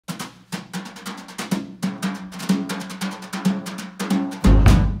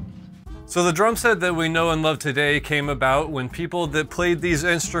So the drum set that we know and love today came about when people that played these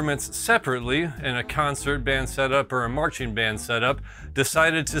instruments separately in a concert band setup or a marching band setup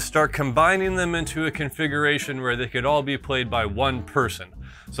decided to start combining them into a configuration where they could all be played by one person.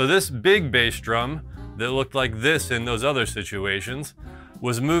 So this big bass drum that looked like this in those other situations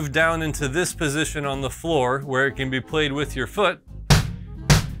was moved down into this position on the floor where it can be played with your foot,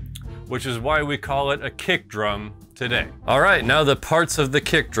 which is why we call it a kick drum today. All right, now the parts of the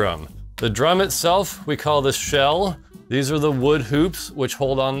kick drum. The drum itself, we call the shell. These are the wood hoops which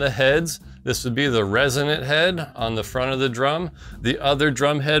hold on the heads. This would be the resonant head on the front of the drum. The other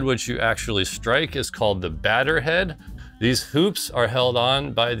drum head, which you actually strike, is called the batter head. These hoops are held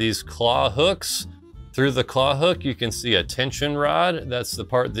on by these claw hooks. Through the claw hook, you can see a tension rod. That's the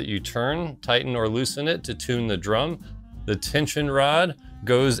part that you turn, tighten or loosen it to tune the drum. The tension rod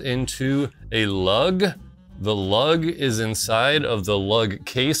goes into a lug. The lug is inside of the lug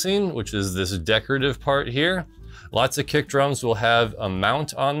casing, which is this decorative part here. Lots of kick drums will have a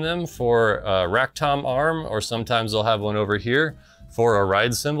mount on them for a rack tom arm, or sometimes they'll have one over here for a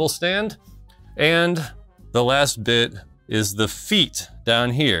ride cymbal stand. And the last bit is the feet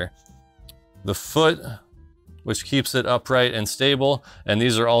down here. The foot, which keeps it upright and stable. And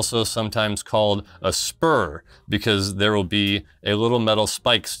these are also sometimes called a spur because there will be a little metal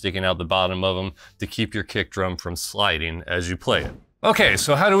spike sticking out the bottom of them to keep your kick drum from sliding as you play it. Okay,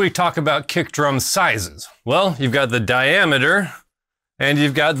 so how do we talk about kick drum sizes? Well, you've got the diameter and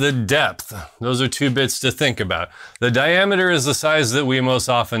you've got the depth. Those are two bits to think about. The diameter is the size that we most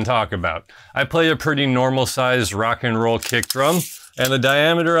often talk about. I play a pretty normal sized rock and roll kick drum, and the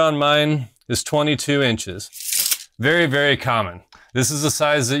diameter on mine is 22 inches. Very, very common. This is the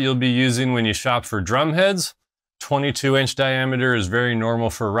size that you'll be using when you shop for drum heads. 22-inch diameter is very normal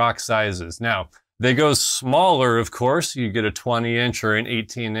for rock sizes. Now, they go smaller, of course. You get a 20-inch or an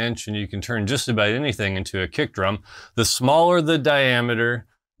 18-inch, and you can turn just about anything into a kick drum. The smaller the diameter,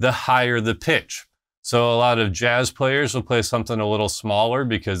 the higher the pitch. So a lot of jazz players will play something a little smaller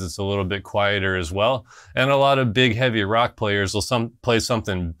because it's a little bit quieter as well. And a lot of big, heavy rock players will play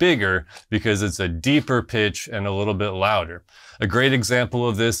something bigger because it's a deeper pitch and a little bit louder. A great example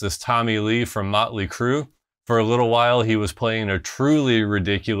of this is Tommy Lee from Motley Crue. For a little while, he was playing a truly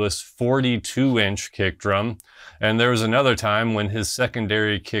ridiculous 42-inch kick drum. And there was another time when his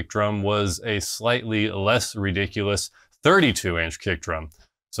secondary kick drum was a slightly less ridiculous 32-inch kick drum.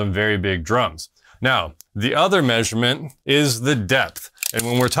 Some very big drums. Now, the other measurement is the depth. And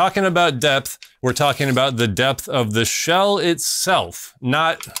when we're talking about depth, we're talking about the depth of the shell itself,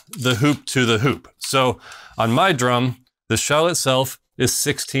 not the hoop to the hoop. So on my drum, the shell itself is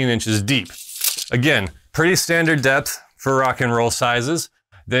 16 inches deep. Again, pretty standard depth for rock and roll sizes.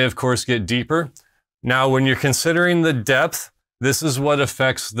 They, of course, get deeper. Now, when you're considering the depth, this is what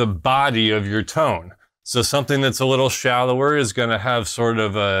affects the body of your tone. So something that's a little shallower is going to have sort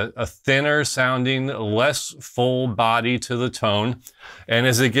of a thinner sounding, less full body to the tone. And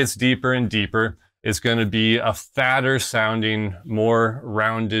as it gets deeper and deeper, it's going to be a fatter sounding, more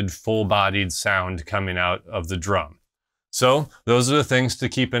rounded, full-bodied sound coming out of the drum. So those are the things to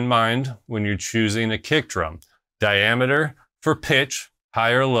keep in mind when you're choosing a kick drum. Diameter for pitch,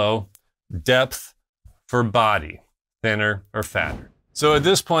 high or low. Depth for body, thinner or fatter. So at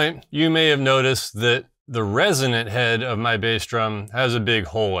this point, you may have noticed that the resonant head of my bass drum has a big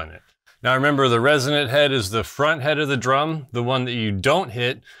hole in it. Now remember, the resonant head is the front head of the drum, the one that you don't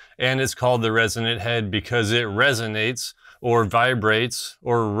hit, and it's called the resonant head because it resonates or vibrates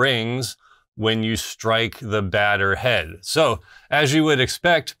or rings when you strike the batter head. So as you would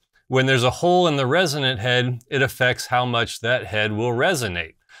expect, when there's a hole in the resonant head, it affects how much that head will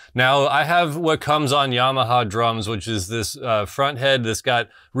resonate. Now, I have what comes on Yamaha drums, which is this front head that's got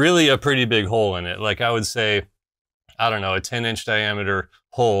really a pretty big hole in it. Like I would say, I don't know, a 10-inch diameter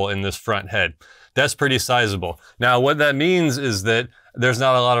hole in this front head. That's pretty sizable. Now, what that means is that there's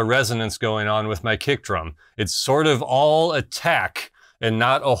not a lot of resonance going on with my kick drum. It's sort of all attack and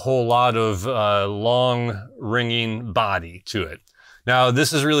not a whole lot of long ringing body to it. Now,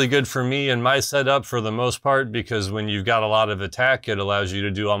 this is really good for me and my setup for the most part, because when you've got a lot of attack, it allows you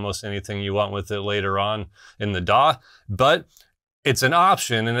to do almost anything you want with it later on in the DAW. But it's an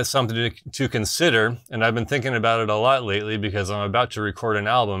option and it's something to consider. And I've been thinking about it a lot lately because I'm about to record an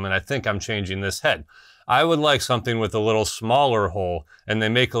album and I think I'm changing this head. I would like something with a little smaller hole, and they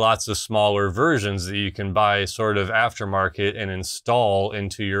make lots of smaller versions that you can buy sort of aftermarket and install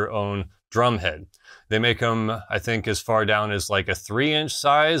into your own drum head. They make them, I think, as far down as like a 3-inch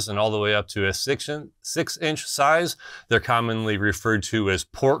size and all the way up to a 6-inch size. They're commonly referred to as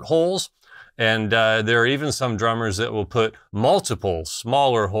portholes. And there are even some drummers that will put multiple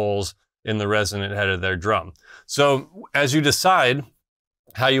smaller holes in the resonant head of their drum. So as you decide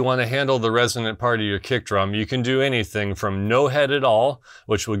how you want to handle the resonant part of your kick drum, you can do anything from no head at all,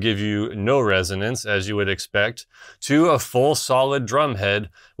 which will give you no resonance as you would expect, to a full solid drum head,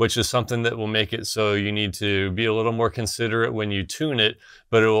 which is something that will make it so you need to be a little more considerate when you tune it,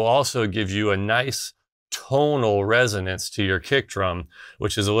 but it will also give you a nice tonal resonance to your kick drum,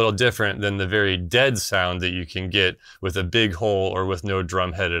 which is a little different than the very dead sound that you can get with a big hole or with no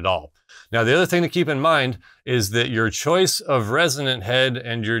drum head at all. Now, the other thing to keep in mind is that your choice of resonant head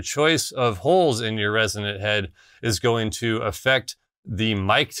and your choice of holes in your resonant head is going to affect the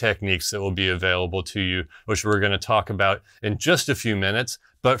mic techniques that will be available to you, which we're going to talk about in just a few minutes.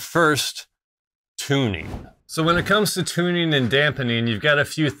 But first, tuning. So when it comes to tuning and dampening, you've got a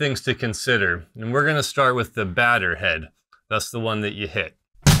few things to consider. And we're going to start with the batter head. That's the one that you hit.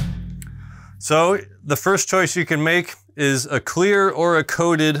 So the first choice you can make is a clear or a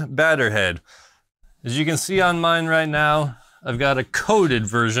coated batter head. As you can see on mine right now, I've got a coated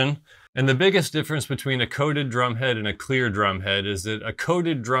version. And the biggest difference between a coated drum head and a clear drum head is that a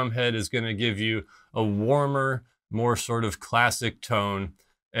coated drum head is going to give you a warmer, more sort of classic tone.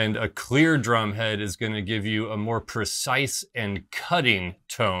 And a clear drum head is going to give you a more precise and cutting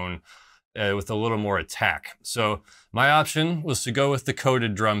tone with a little more attack. So my option was to go with the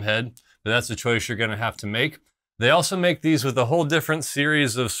coated drum head, but that's a choice you're going to have to make. They also make these with a whole different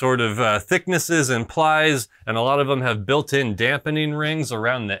series of sort of thicknesses and plies, and a lot of them have built-in dampening rings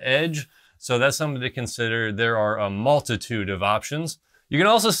around the edge. So that's something to consider. There are a multitude of options. You can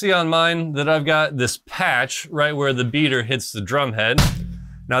also see on mine that I've got this patch right where the beater hits the drum head.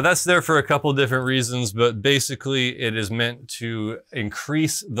 Now that's there for a couple different reasons, but basically it is meant to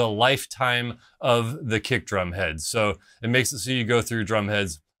increase the lifetime of the kick drum head. So it makes it so you go through drum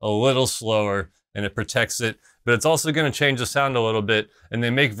heads a little slower and it protects it, but it's also going to change the sound a little bit. And they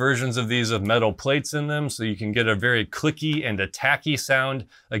make versions of these with metal plates in them so you can get a very clicky and attacky sound.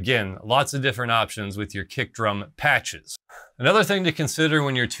 Again, lots of different options with your kick drum patches. Another thing to consider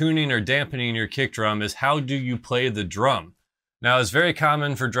when you're tuning or dampening your kick drum is how do you play the drum? Now, it's very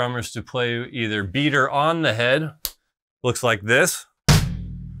common for drummers to play either beater on the head, looks like this.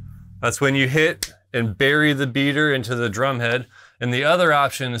 That's when you hit and bury the beater into the drum head. And the other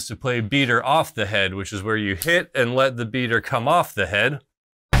option is to play beater off the head, which is where you hit and let the beater come off the head.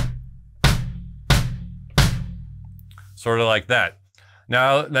 Sort of like that.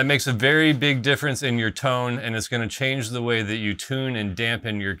 Now, that makes a very big difference in your tone, and it's going to change the way that you tune and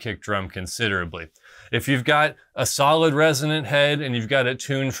dampen your kick drum considerably. If you've got a solid resonant head and you've got it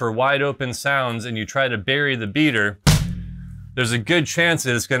tuned for wide open sounds and you try to bury the beater, there's a good chance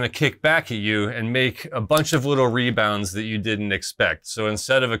that it's going to kick back at you and make a bunch of little rebounds that you didn't expect. So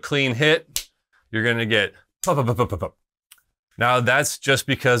instead of a clean hit, you're going to get pop, pop, pop, pop, pop. Now that's just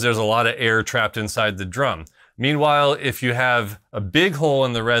because there's a lot of air trapped inside the drum. Meanwhile, if you have a big hole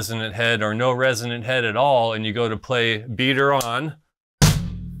in the resonant head or no resonant head at all and you go to play beater on,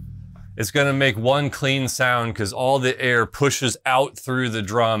 it's going to make one clean sound because all the air pushes out through the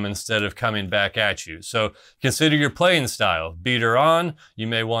drum instead of coming back at you. So consider your playing style. Beater on, you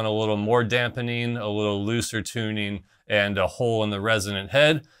may want a little more dampening, a little looser tuning, and a hole in the resonant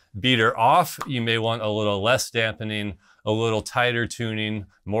head. Beater off, you may want a little less dampening, a little tighter tuning,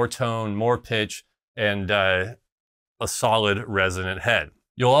 more tone, more pitch, and a solid resonant head.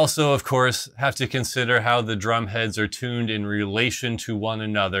 You'll also, of course, have to consider how the drum heads are tuned in relation to one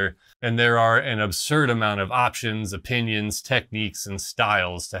another, and there are an absurd amount of options, opinions, techniques, and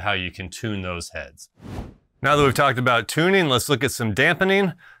styles to how you can tune those heads. Now that we've talked about tuning, let's look at some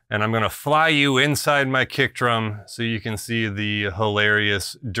dampening, and I'm going to fly you inside my kick drum so you can see the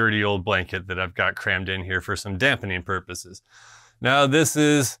hilarious dirty old blanket that I've got crammed in here for some dampening purposes. Now this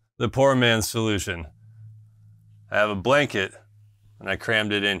is the poor man's solution. I have a blanket and I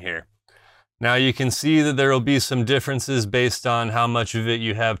crammed it in here. Now you can see that there will be some differences based on how much of it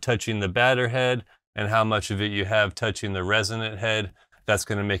you have touching the batter head and how much of it you have touching the resonant head. That's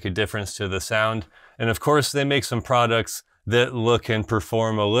going to make a difference to the sound. And of course they make some products that look and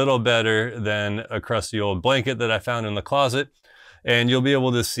perform a little better than a crusty old blanket that I found in the closet. And you'll be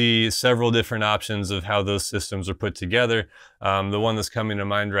able to see several different options of how those systems are put together. The one that's coming to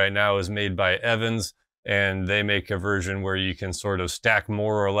mind right now is made by Evans, and they make a version where you can sort of stack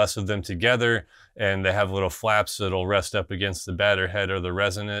more or less of them together, and they have little flaps that'll rest up against the batter head or the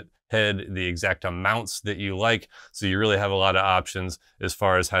resonant head, the exact amounts that you like. So you really have a lot of options as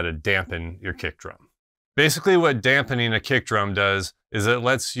far as how to dampen your kick drum. Basically what dampening a kick drum does is it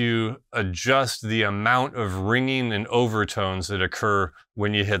lets you adjust the amount of ringing and overtones that occur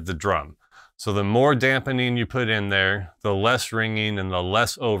when you hit the drum. So the more dampening you put in there, the less ringing and the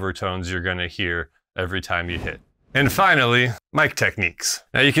less overtones you're gonna hear every time you hit. And finally, mic techniques.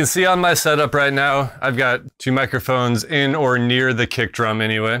 Now you can see on my setup right now, I've got 2 microphones in or near the kick drum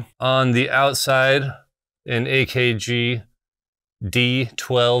anyway. On the outside, an AKG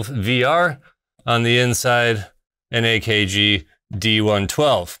D12 VR. On the inside, an AKG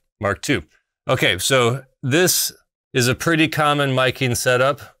D112 Mark II. Okay, so this is a pretty common miking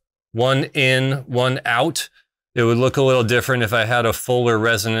setup. 1 in, 1 out. It would look a little different if I had a fuller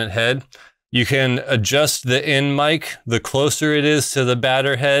resonant head. You can adjust the in mic. The closer it is to the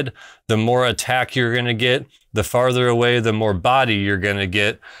batter head, the more attack you're gonna get. The farther away, the more body you're gonna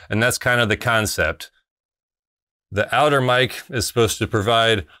get. And that's kind of the concept. The outer mic is supposed to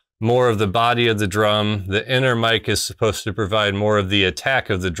provide more of the body of the drum. The inner mic is supposed to provide more of the attack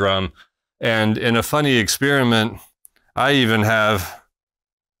of the drum. And in a funny experiment, I even have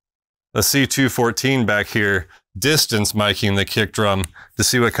a C214 back here distance miking the kick drum to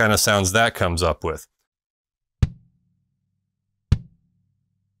see what kind of sounds that comes up with.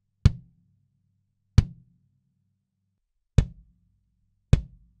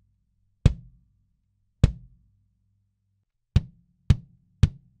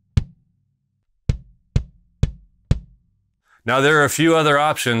 Now there are a few other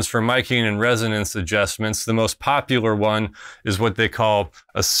options for miking and resonance adjustments. The most popular one is what they call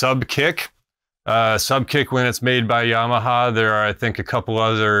a sub kick. Sub kick, when it's made by Yamaha, there are, I think, a couple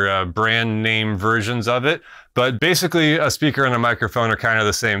other brand name versions of it. But basically, a speaker and a microphone are kind of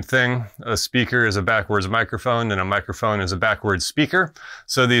the same thing. A speaker is a backwards microphone, and a microphone is a backwards speaker.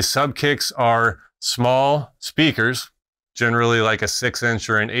 So these sub kicks are small speakers, generally like a 6-inch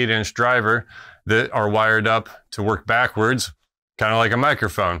or an 8-inch driver, that are wired up to work backwards, kind of like a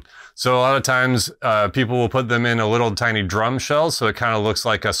microphone. So a lot of times people will put them in a little tiny drum shell, so it kind of looks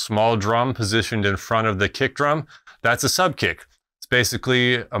like a small drum positioned in front of the kick drum. That's a sub kick. It's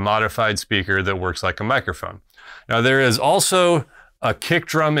basically a modified speaker that works like a microphone. Now there is also a kick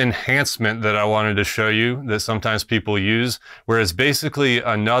drum enhancement that I wanted to show you that sometimes people use, where it's basically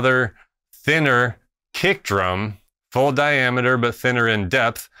another thinner kick drum, full diameter but thinner in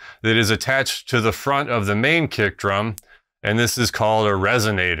depth, that is attached to the front of the main kick drum, and this is called a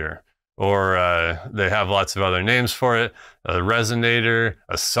resonator, or they have lots of other names for it. A resonator,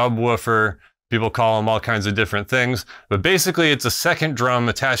 a subwoofer, people call them all kinds of different things, but basically it's a second drum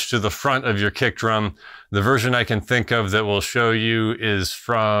attached to the front of your kick drum. The version I can think of that will show you is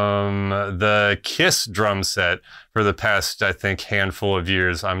from the Kiss drum set for the past, I think, handful of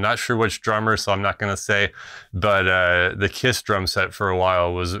years. I'm not sure which drummer, so I'm not gonna say, but the Kiss drum set for a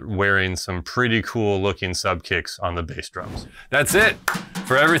while was wearing some pretty cool looking sub kicks on the bass drums. That's it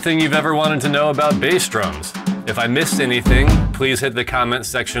for everything you've ever wanted to know about bass drums. If I missed anything, please hit the comment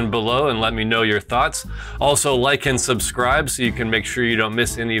section below and let me know your thoughts. Also, like and subscribe so you can make sure you don't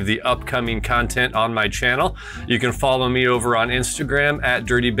miss any of the upcoming content on my channel. You can follow me over on Instagram at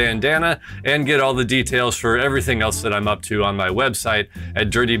Dirty Bandana and get all the details for everything else that I'm up to on my website at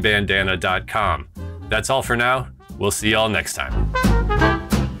dirtybandana.com. That's all for now. We'll see y'all next time.